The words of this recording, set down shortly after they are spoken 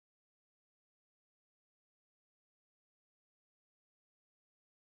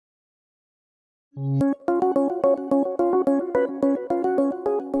In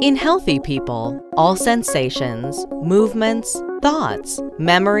healthy people, all sensations, movements, thoughts,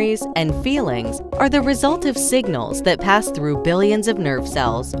 memories, and feelings are the result of signals that pass through billions of nerve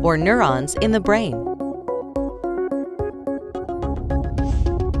cells or neurons in the brain.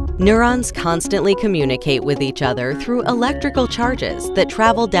 Neurons constantly communicate with each other through electrical charges that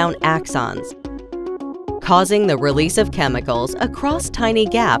travel down axons, causing the release of chemicals across tiny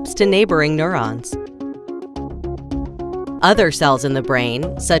gaps to neighboring neurons. Other cells in the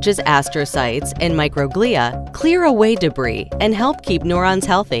brain, such as astrocytes and microglia, clear away debris and help keep neurons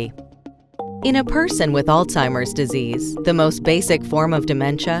healthy. In a person with Alzheimer's disease, the most basic form of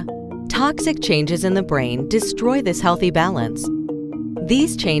dementia, toxic changes in the brain destroy this healthy balance.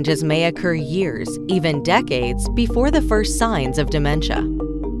 These changes may occur years, even decades, before the first signs of dementia.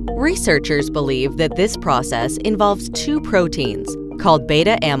 Researchers believe that this process involves two proteins, called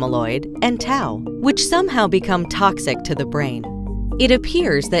beta amyloid and tau, which somehow become toxic to the brain. It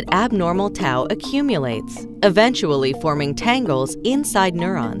appears that abnormal tau accumulates, eventually forming tangles inside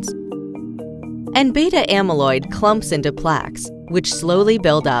neurons. And beta amyloid clumps into plaques, which slowly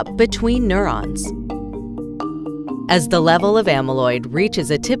build up between neurons. As the level of amyloid reaches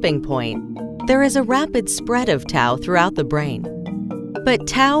a tipping point, there is a rapid spread of tau throughout the brain. But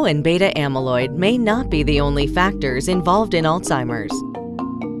tau and beta amyloid may not be the only factors involved in Alzheimer's.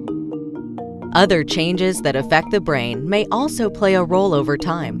 Other changes that affect the brain may also play a role over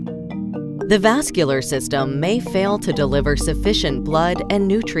time. The vascular system may fail to deliver sufficient blood and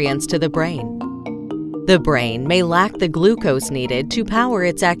nutrients to the brain. The brain may lack the glucose needed to power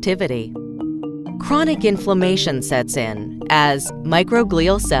its activity. Chronic inflammation sets in as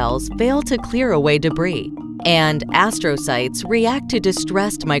microglial cells fail to clear away debris, and astrocytes react to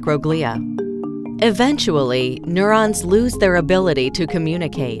distressed microglia. Eventually, neurons lose their ability to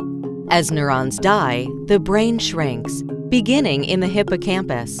communicate. As neurons die, the brain shrinks, beginning in the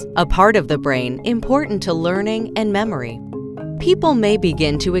hippocampus, a part of the brain important to learning and memory. People may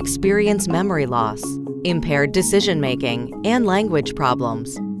begin to experience memory loss, impaired decision-making, and language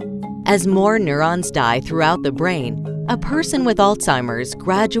problems. As more neurons die throughout the brain, a person with Alzheimer's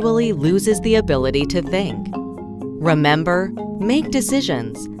gradually loses the ability to think, remember, make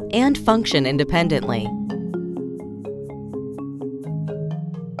decisions, and function independently.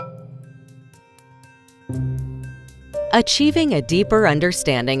 Achieving a deeper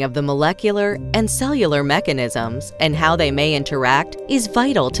understanding of the molecular and cellular mechanisms and how they may interact is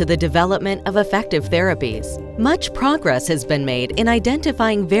vital to the development of effective therapies. Much progress has been made in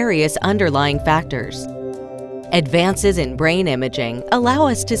identifying various underlying factors. Advances in brain imaging allow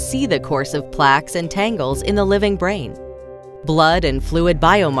us to see the course of plaques and tangles in the living brain. Blood and fluid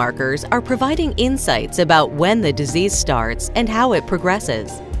biomarkers are providing insights about when the disease starts and how it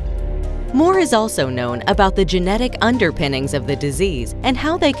progresses. More is also known about the genetic underpinnings of the disease and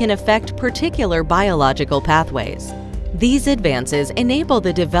how they can affect particular biological pathways. These advances enable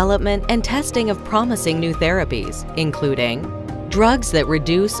the development and testing of promising new therapies, including drugs that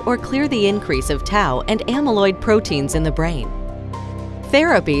reduce or clear the increase of tau and amyloid proteins in the brain,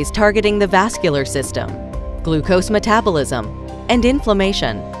 therapies targeting the vascular system, glucose metabolism, and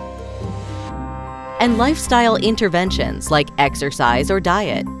inflammation, and lifestyle interventions like exercise or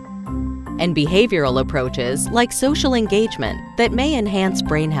diet, and behavioral approaches like social engagement that may enhance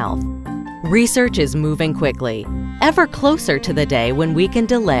brain health. Research is moving quickly, ever closer to the day when we can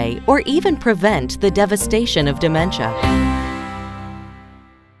delay or even prevent the devastation of dementia.